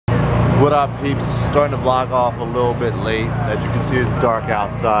What up, peeps? Starting to vlog off a little bit late. As you can see, it's dark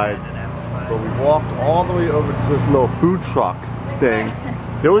outside. But we walked all the way over to this little food truck thing.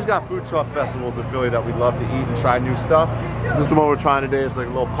 They always got food truck festivals in Philly that we love to eat and try new stuff. So this is the one we're trying today. It's like a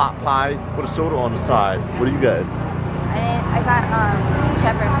little pot pie with a soda on the side. What do you guys? I got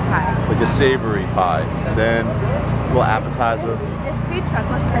shepherd's pie. Like a savory pie. And then it's a little appetizer. This food truck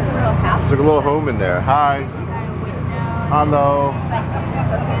looks like a little house. It's like a little home in there. Hi. You got a window. Hello. It's like she's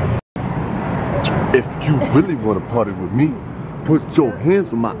cooking. If you really want to party with me, put your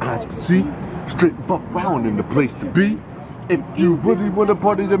hands on my eyes can see. Straight buck round in the place to be. If you really want to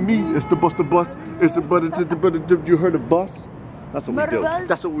party to me, it's the Buster Bus. It's the butter. You heard of bus? That's what we do.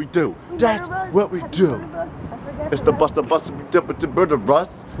 That's what we do. That's what we do. It's the Buster Bus. The butter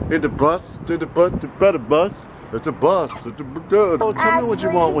bus. In the bus. To the butter bus. It's a bus. Oh, tell me what you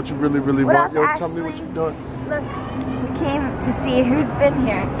want. What you really want. Yo, tell me what you doing. Look, we came to see who's been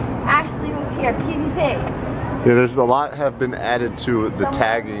here. Ashley was here. PvP. Yeah, there's a lot have been added to the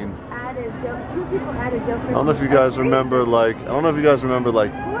tagging. Two people added dope. I don't know if you guys remember,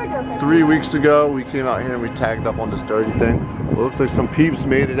 like, 3 weeks ago we came out here and we tagged up on this dirty thing. Well, it looks like some peeps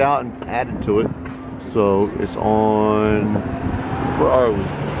made it out and added to it. So it's on, where are we?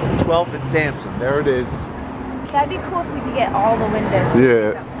 12th and Sampson. There it is. That'd be cool if we could get all the windows.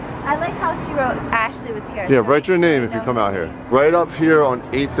 Yeah. I like how she wrote Ashley was here. Yeah, so write your name if you come out here. Right up here on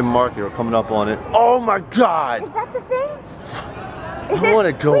 8th and Market, we're coming up on it. Oh my God! Is that the thing? I want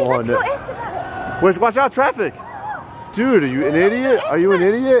to go on it. Wait, watch out, traffic! Dude, are you an idiot? Are you an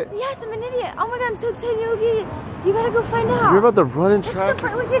idiot? Yes, I'm an idiot. Oh my God, I'm so excited, Yogi. You gotta go find out. You're about to run in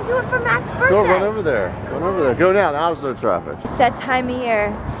traffic. We can do it for Matt's birthday. Go run over there. Run over there. Go now. Now there's no traffic. It's that time of year,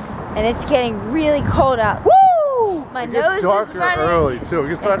 and it's getting really cold out. Woo! My nose is running. It gets darker early too. It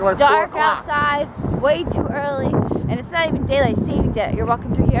gets dark like 4 o'clock. Dark outside. It's way too early, and it's not even daylight savings yet. You're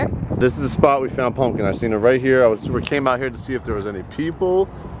walking through here. This is the spot we found pumpkin. I seen it right here. We came out here to see if there was any people,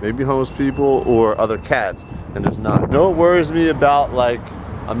 maybe homeless people or other cats, and there's not. No, it worries me about like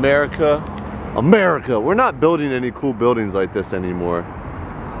America. We're not building any cool buildings like this anymore.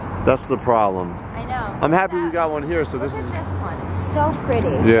 That's the problem. I know. I'm happy we got one here. So this is. Look at this one. It's so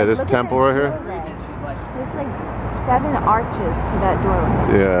pretty. Yeah, this temple right here. There's like 7 arches to that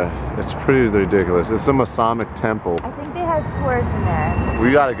doorway. Yeah, it's pretty ridiculous. It's a Masonic temple. I think they have tours in there.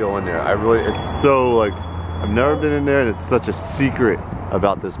 We gotta go in there. It's so like, I've never been in there and it's such a secret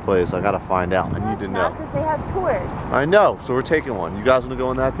about this place. I gotta find out. I need to know. Because they have tours. I know, so we're taking one. You guys wanna go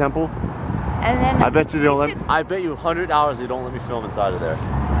in that temple? And then I bet you they don't I bet you $100 they don't let me film inside of there.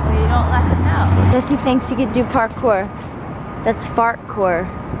 Well, you don't let them know. Jesse thinks he could do parkour. That's fartcore.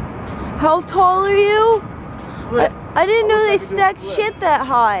 How tall are you? I didn't know they stacked shit that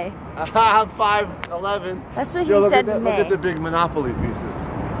high. I'm 5'11". That's what he said to me. Look at the big Monopoly pieces.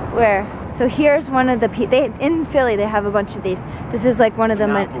 Where? So here's one of the in Philly they have a bunch of these. This is like one of the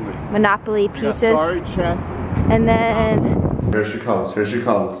Monopoly pieces. Yeah, sorry, Chess. And then here she comes. Here she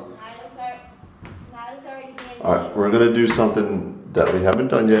comes. All right, we're gonna do something that we haven't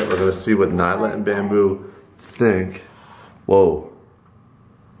done yet. We're gonna see what Nyla and Bamboo think. Whoa.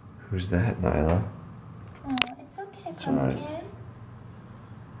 Who's that, Nyla? Oh, it's okay, Pumpkin.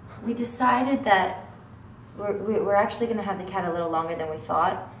 We decided that we're actually going to have the cat a little longer than we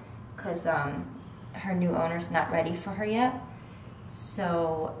thought because her new owner's not ready for her yet.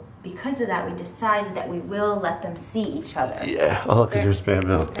 So because of that, we decided that we will let them see each other. Yeah, oh look at your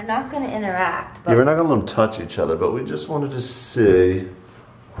Bamboo. They're not going to interact. But yeah, we're not going to let them touch each other, but we just wanted to see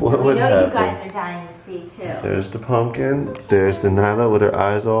what would happen. We know you guys are dying to see too. There's the pumpkin. Okay. There's the Nyla with her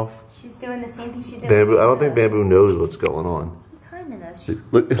eyes off. She's doing the same thing she did. Bamboo. I don't think Bamboo knows what's going on. He kind of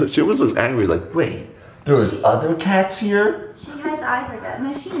knows. She was angry. Like, wait, there's other cats here. She has eyes like that.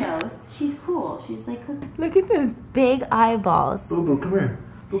 No, she knows. She's cool. She's like, look at those big eyeballs. Boo Boo, come here.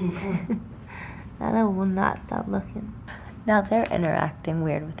 Boo Boo, come here. Nyla will not stop looking. Now they're interacting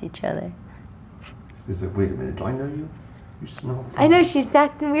weird with each other. She's like, wait a minute. Do I know you? You smell funny. I know, she's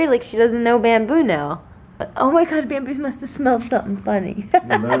acting weird like she doesn't know Bamboo now. But, oh my God, Bamboo must have smelled something funny. We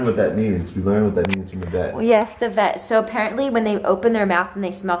learned what that means. We learned what that means from the vet. Well, yes, the vet. So apparently when they open their mouth and they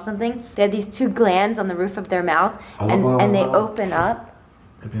smell something, they have these 2 glands on the roof of their mouth and they open up.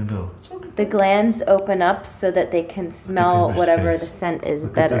 Bamboo. It's okay. The glands open up so that they can smell whatever the scent is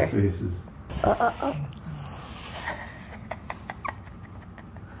better. At their faces.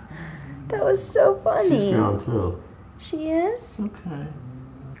 That was so funny. She's grown too. She is? It's okay.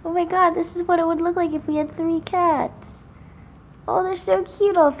 Oh my God, this is what it would look like if we had 3 cats. Oh, they're so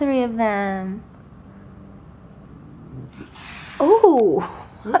cute, all 3 of them. Oh.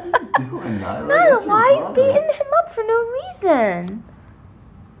 What are you doing, Nyla? Nyla, why are you beating him up for no reason?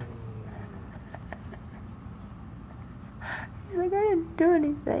 like, I didn't do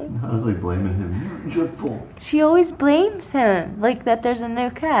anything. I was like blaming him. It's your fault. She always blames him, like that there's a new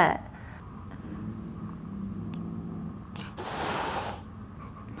cat.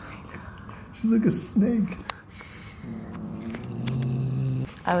 She's like a snake.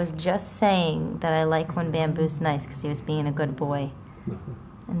 I was just saying that I like when Bamboo's nice because he was being a good boy.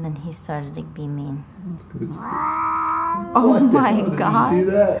 And then he started to be mean. Oh my God. Did you see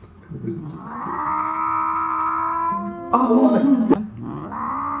that? Oh.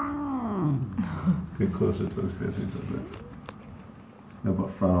 Get closer to his face a little bit. No, but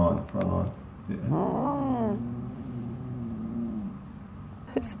front on. Yeah.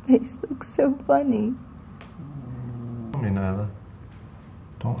 His face looks so funny. Don't hurt me, Nyla.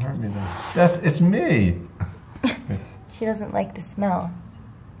 Don't hurt me now. It's me. She doesn't like the smell.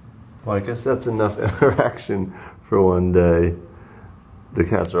 Well, I guess that's enough interaction for one day. The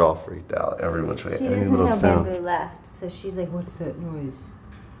cats are all freaked out. Everyone's She any doesn't little know sound. Bamboo left, so she's like, what's that noise?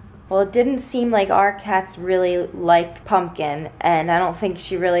 Well, it didn't seem like our cats really liked Pumpkin, and I don't think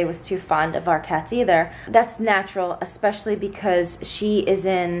she really was too fond of our cats either. That's natural, especially because she is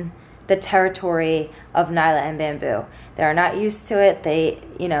in the territory of Nyla and Bamboo. They're not used to it. They,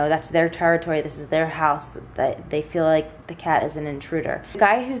 you know, that's their territory. This is their house. They feel like the cat is an intruder. The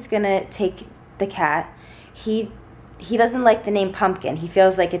guy who's gonna take the cat, he doesn't like the name Pumpkin. He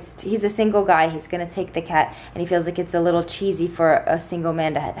feels like he's a single guy. He's going to take the cat, and he feels like it's a little cheesy for a single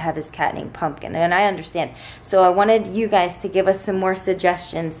man to have his cat named Pumpkin. And I understand. So I wanted you guys to give us some more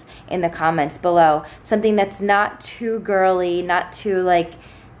suggestions in the comments below. Something that's not too girly, not too, like,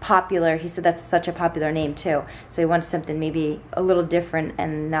 popular. He said that's such a popular name, too. So he wants something maybe a little different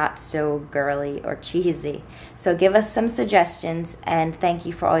and not so girly or cheesy. So give us some suggestions, and thank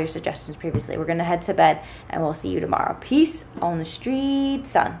you for all your suggestions previously. We're going to head to bed, and we'll see you tomorrow. Peace on the street,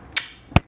 son.